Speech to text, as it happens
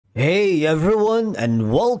Hey everyone,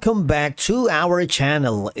 and welcome back to our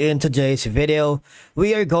channel. In today's video,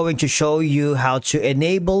 we are going to show you how to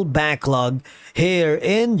enable backlog here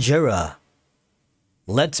in Jira.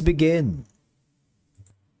 Let's begin.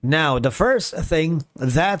 Now, the first thing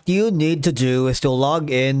that you need to do is to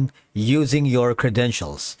log in using your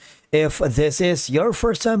credentials. If this is your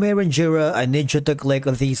first time here in Jira, I need you to click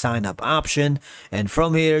on the sign up option, and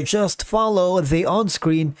from here just follow the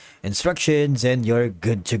on-screen instructions and you're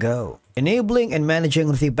good to go. Enabling and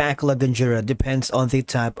managing the backlog in Jira depends on the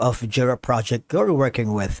type of Jira project you're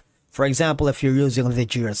working with. For example, if you're using the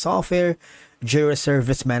Jira software, Jira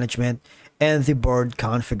service management, and the board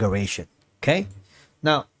configuration. Okay?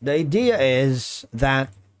 Now, the idea is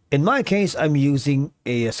that in my case, I'm using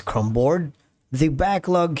a Scrum board. The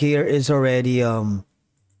backlog here is already in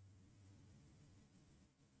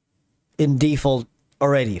default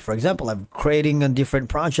already. For example, I'm creating on different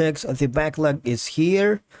projects. The backlog is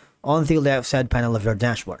here on the left side panel of your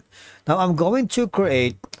dashboard. Now I'm going to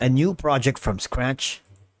create a new project from scratch.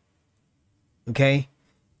 Okay.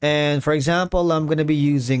 And for example, I'm going to be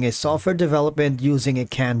using a software development using a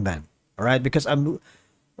Kanban. All right. Because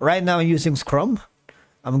right now I'm using Scrum.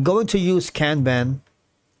 I'm going to use Kanban.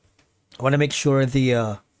 I want to make sure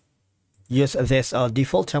the use this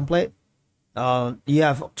default template. You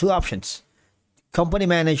have two options: company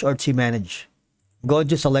manage or team manage. I'm going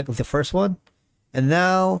to select the first one, and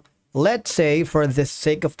now let's say for the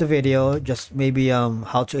sake of the video, just maybe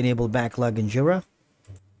how to enable backlog in Jira.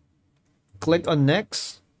 Click on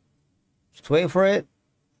next. Just wait for it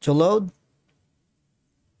to load.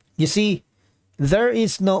 You see, there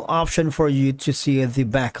is no option for you to see the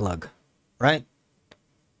backlog, right?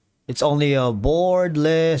 It's only a board,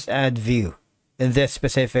 list, add view in this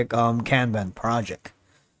specific Kanban project.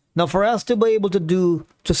 Now, for us to be able to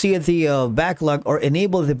see the backlog or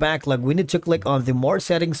enable the backlog, we need to click on the more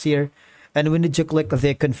settings here, and we need to click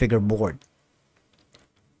the configure board.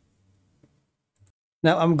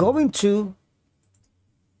 Now, I'm going to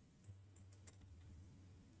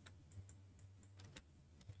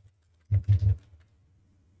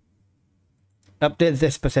update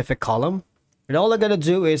this specific column. And all I gotta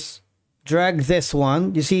do is drag this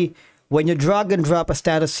one. You see, when you drag and drop a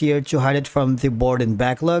status here to hide it from the board and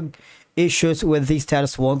backlog, issues with the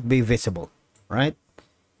status won't be visible, right?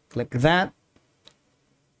 Click that.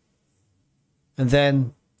 And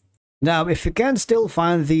then, now if you can still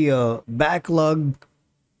find the backlog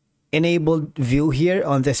enabled view here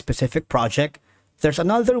on this specific project, there's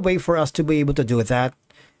another way for us to be able to do that.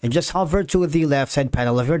 And just hover to the left side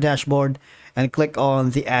panel of your dashboard and click on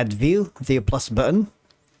the add view, the plus button.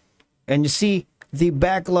 And you see the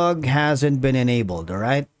backlog hasn't been enabled, all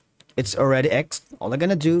right? It's already X. All I'm going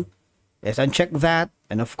to do is uncheck that.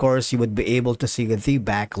 And of course, you would be able to see the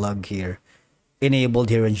backlog here enabled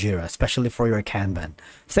here in Jira, especially for your Kanban.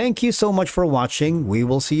 Thank you so much for watching. We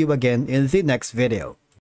will see you again in the next video.